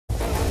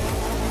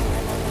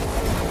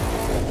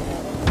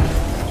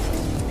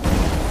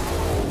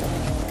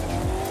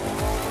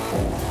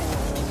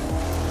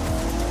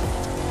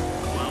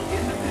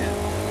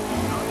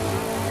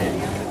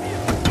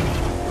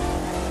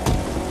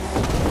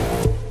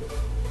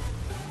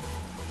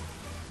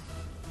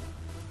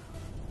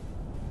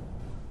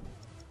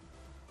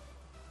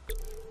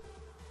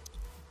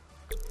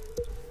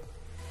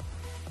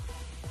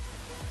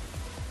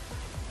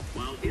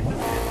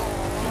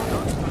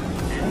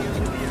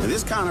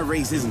kind of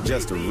race isn't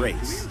just a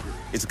race.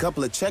 It's a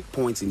couple of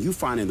checkpoints and you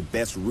finding the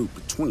best route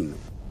between them.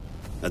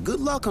 Now, good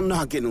luck on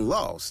not getting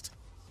lost.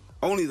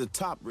 Only the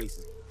top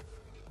races.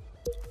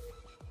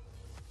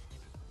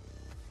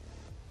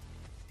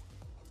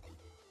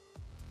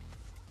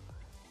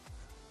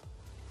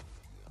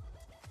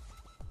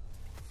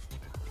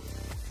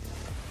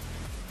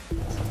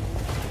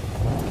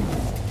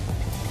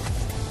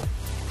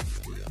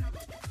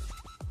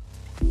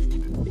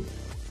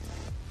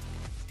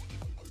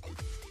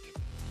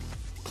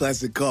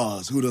 Classic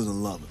cars, who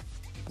doesn't love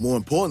it? More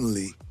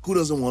importantly, who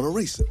doesn't want to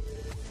race it?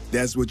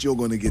 That's what you're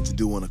going to get to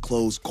do on a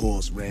closed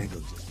course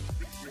Wrangler.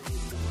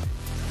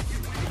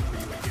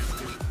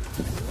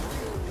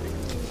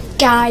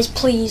 Guys,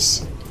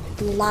 please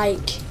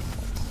like,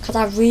 because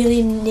I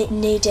really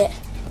need it.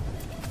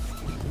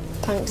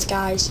 Thanks,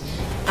 guys.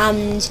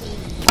 And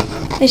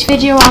this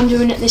video I'm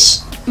doing at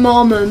this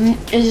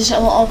moment is a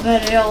little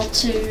video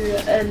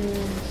to,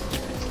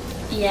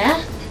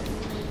 yeah.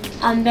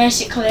 And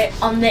basically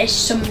on this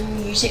some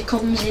music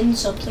comes in,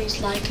 so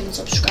please like and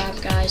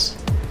subscribe, guys.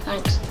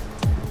 Thanks.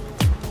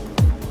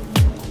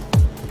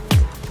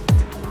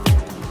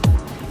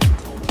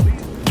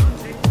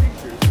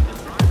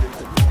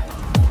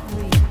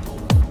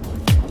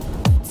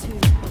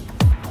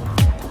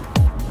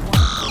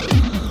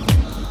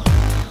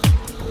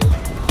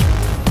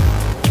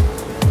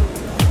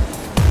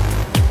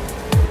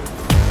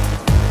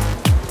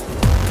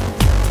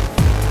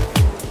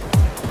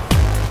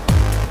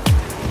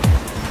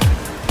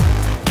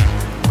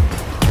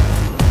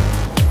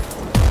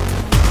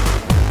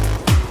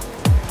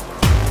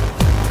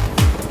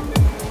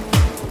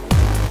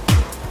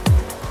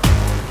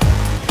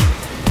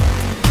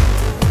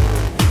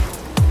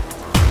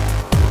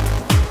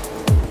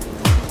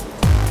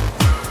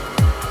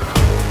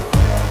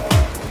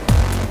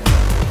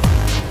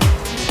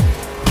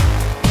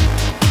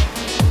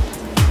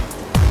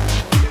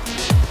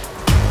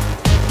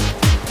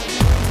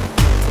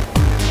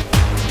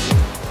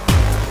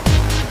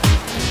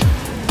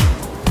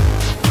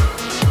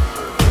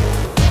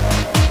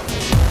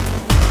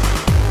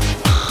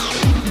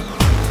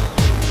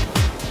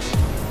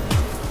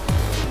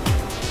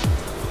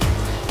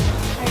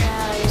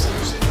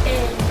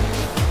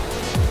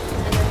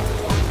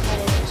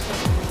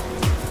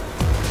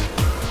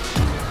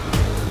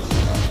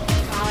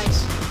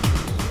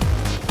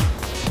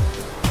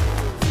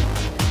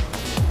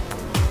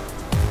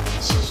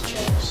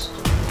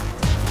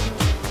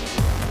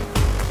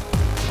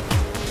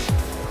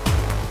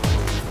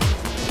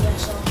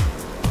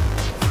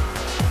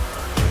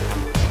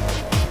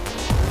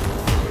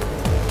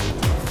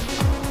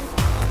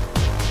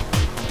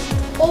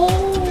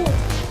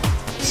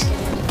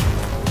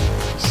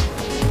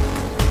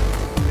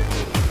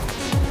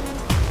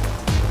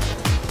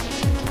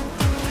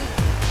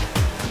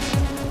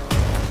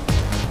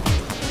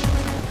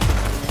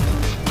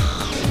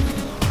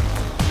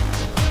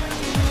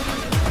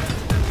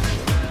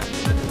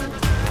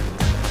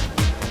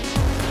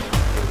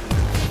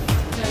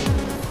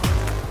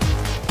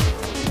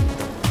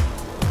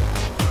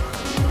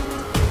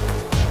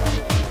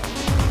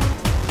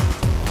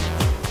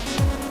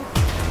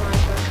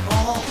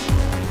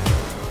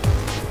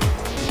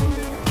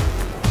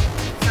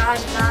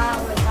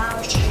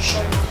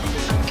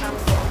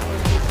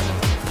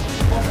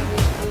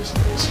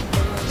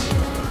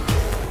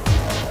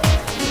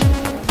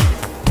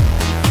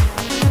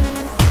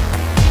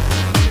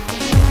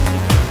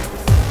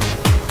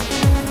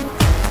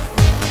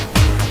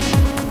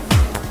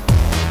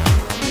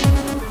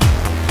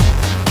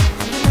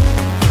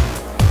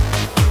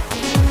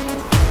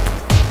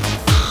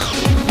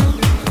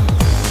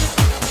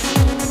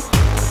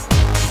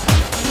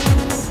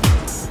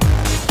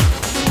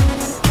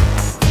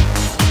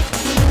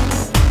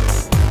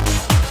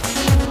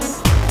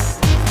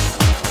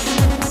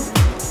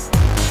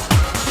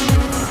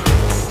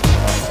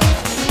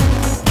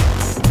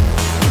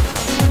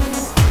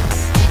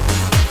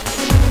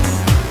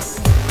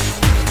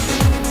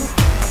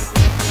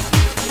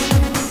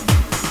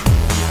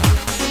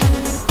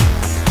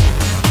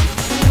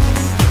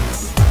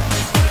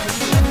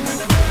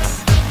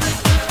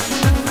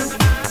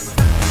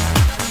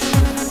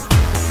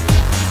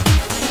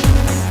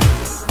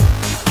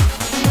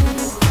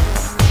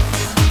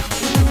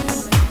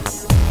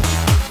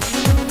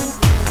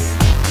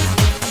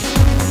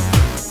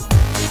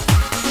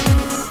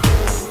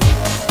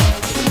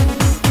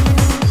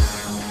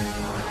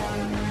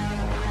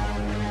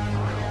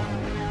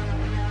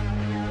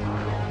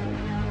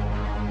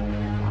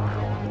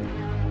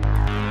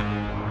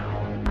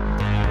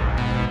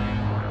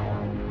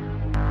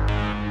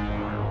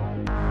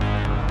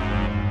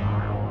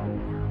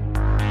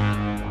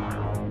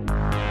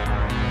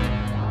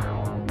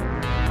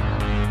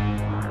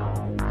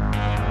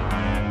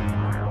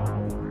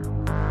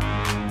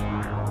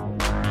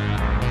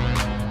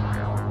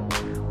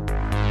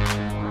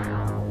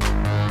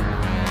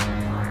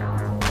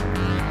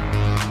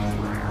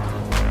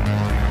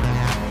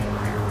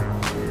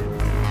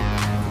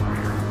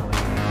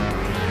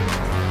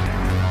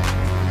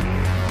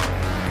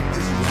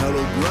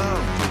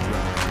 ground to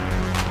drive.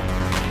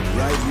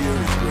 Right here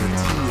is where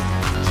Tia,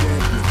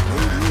 champion,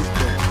 made his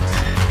bones.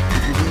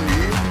 If you win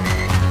here,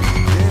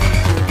 damn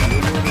sure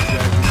you're on the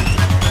track to the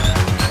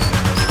top.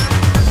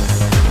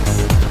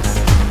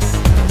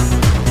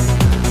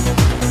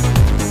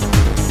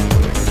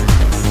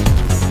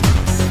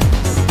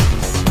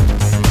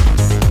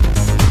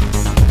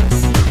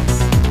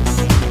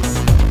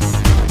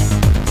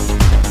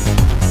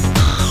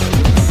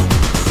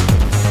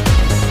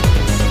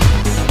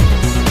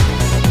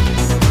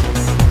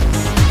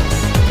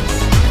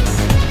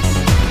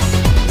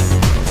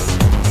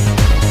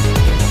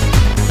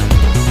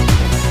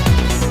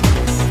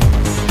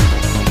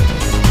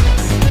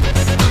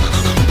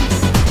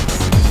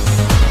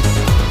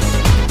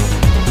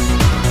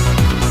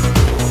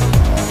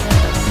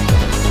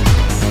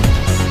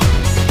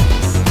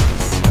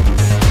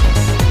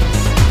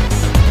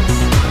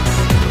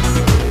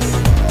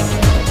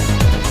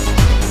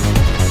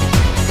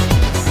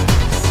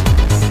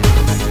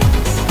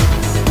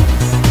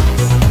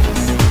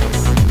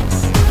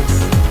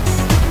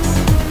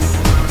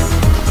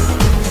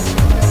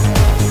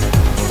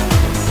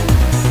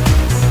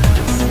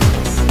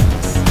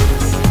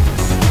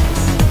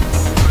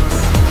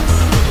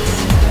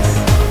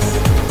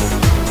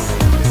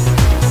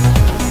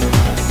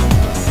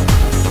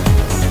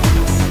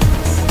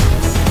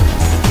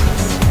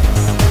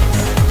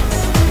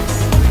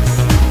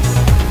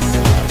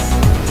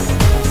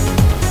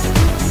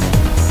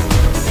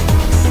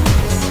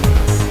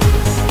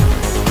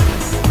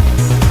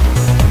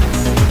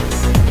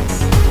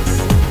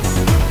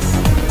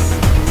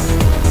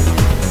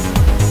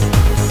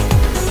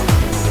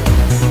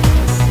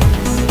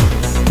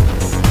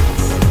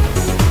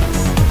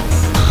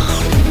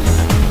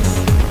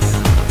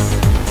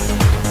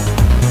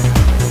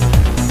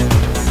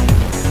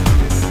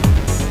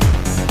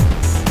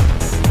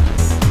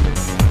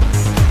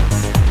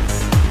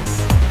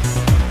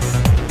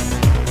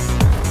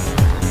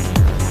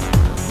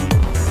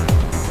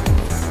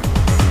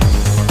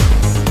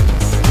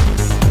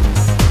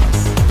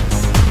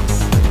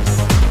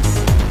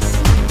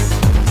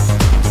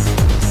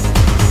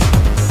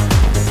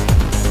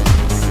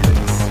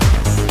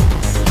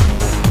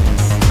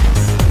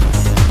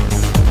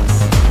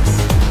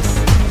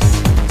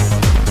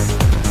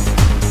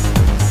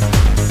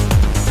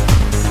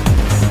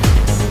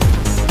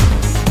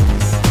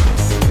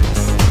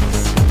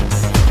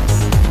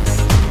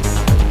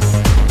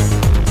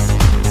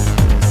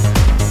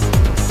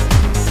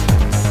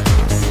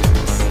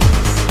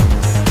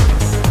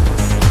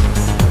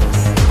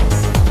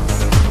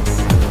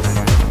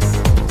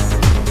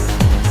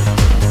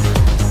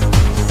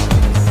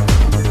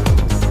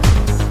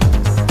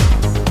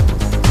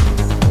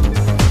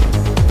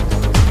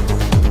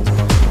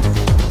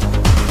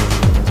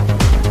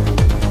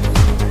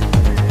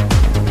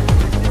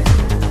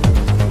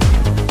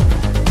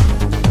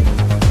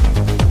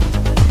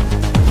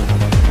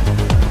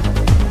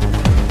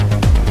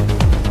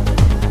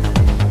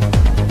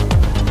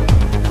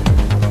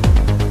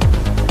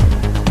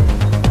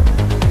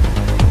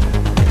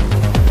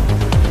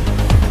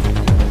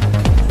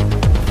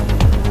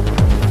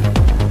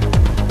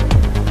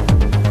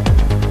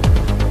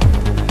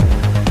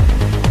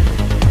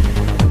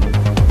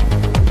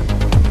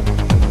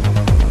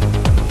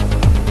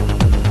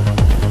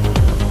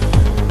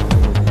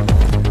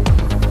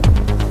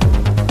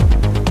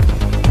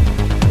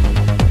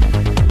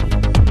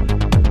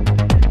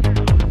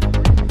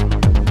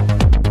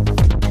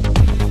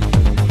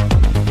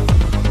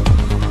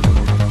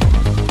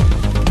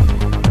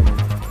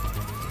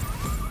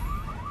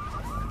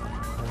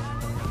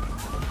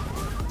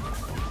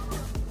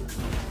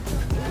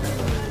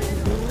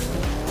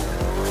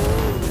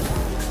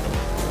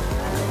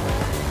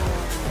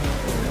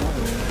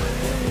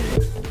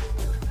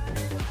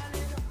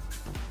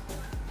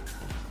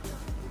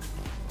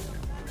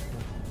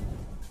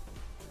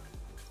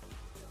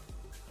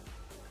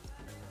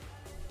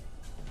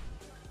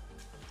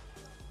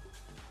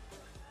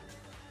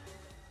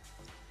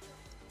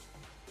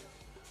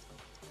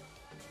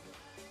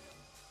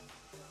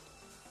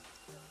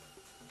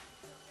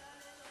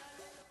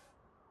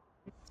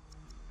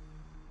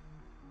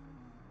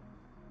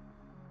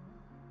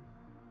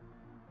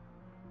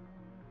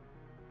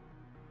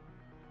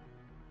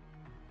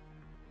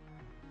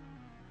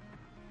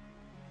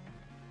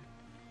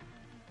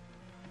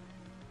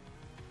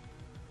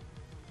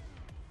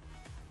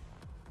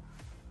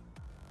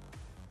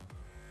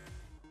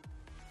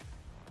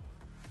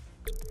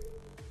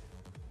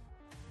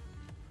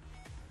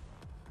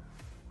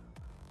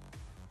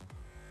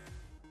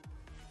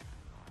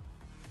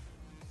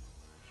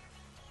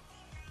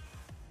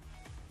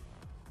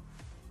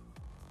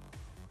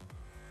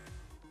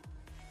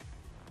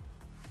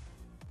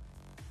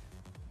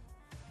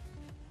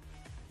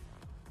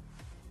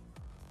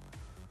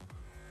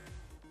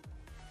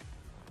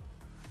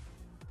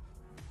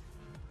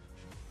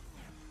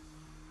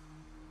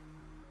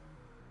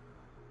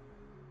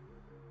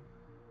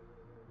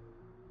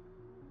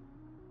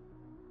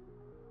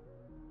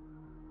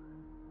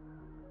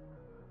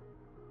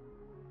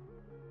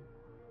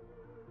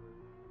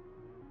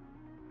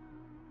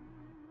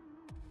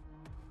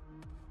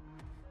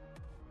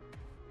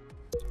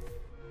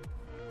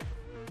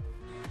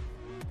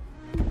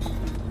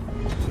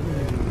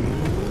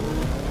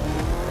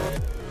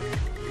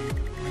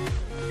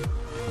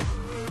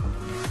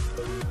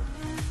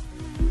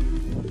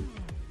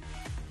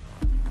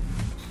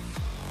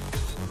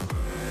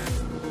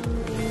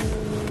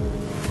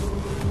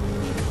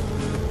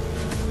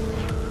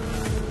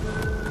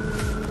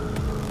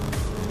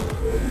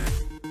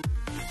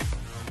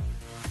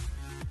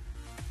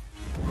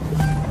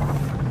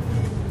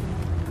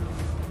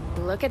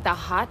 look at the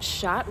hot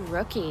shot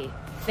rookie.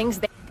 Things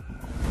they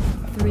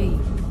 3,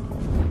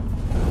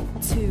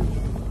 2,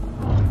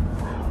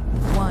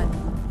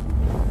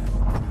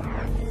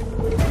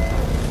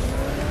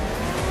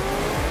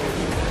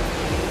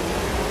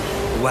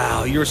 1.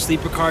 Wow, your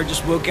sleeper car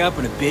just woke up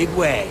in a big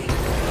way.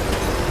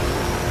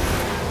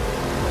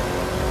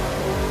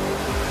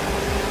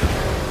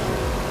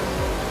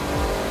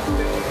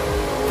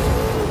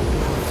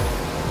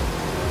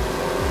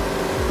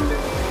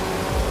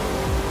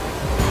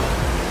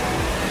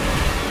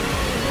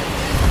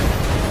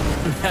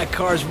 That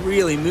car's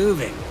really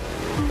moving.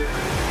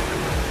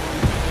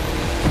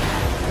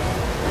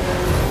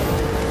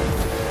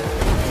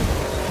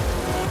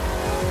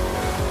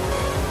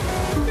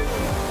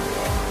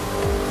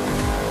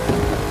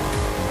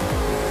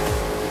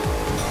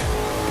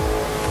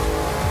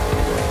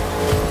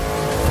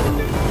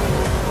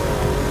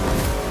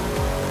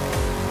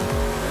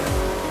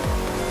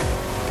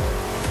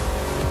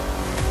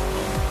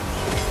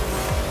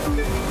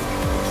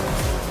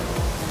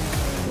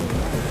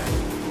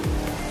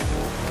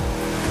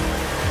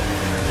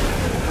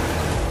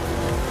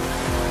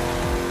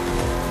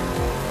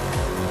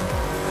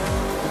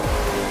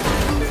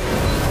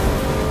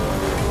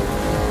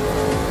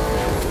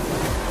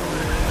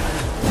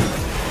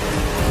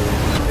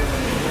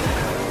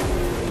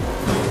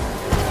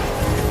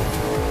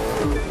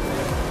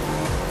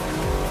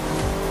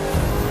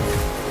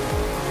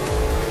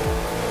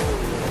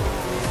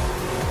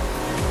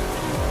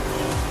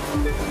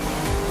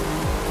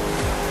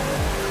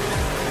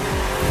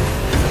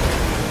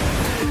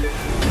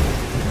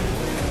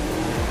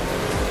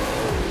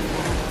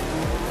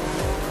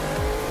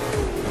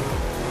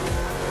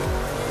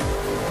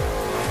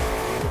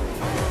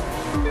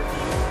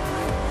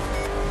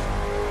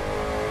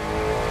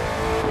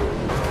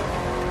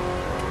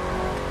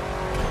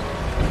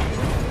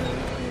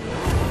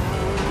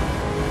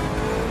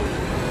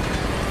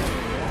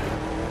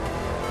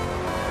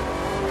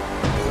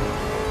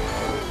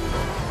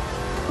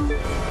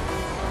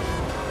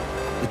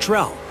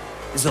 Latrell,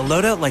 is a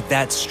loadout like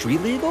that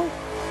street legal?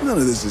 None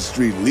of this is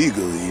street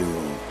legal,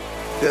 hero.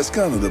 That's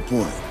kind of the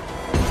point.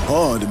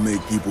 Hard to make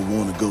people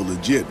want to go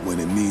legit when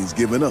it means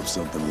giving up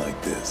something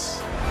like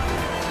this.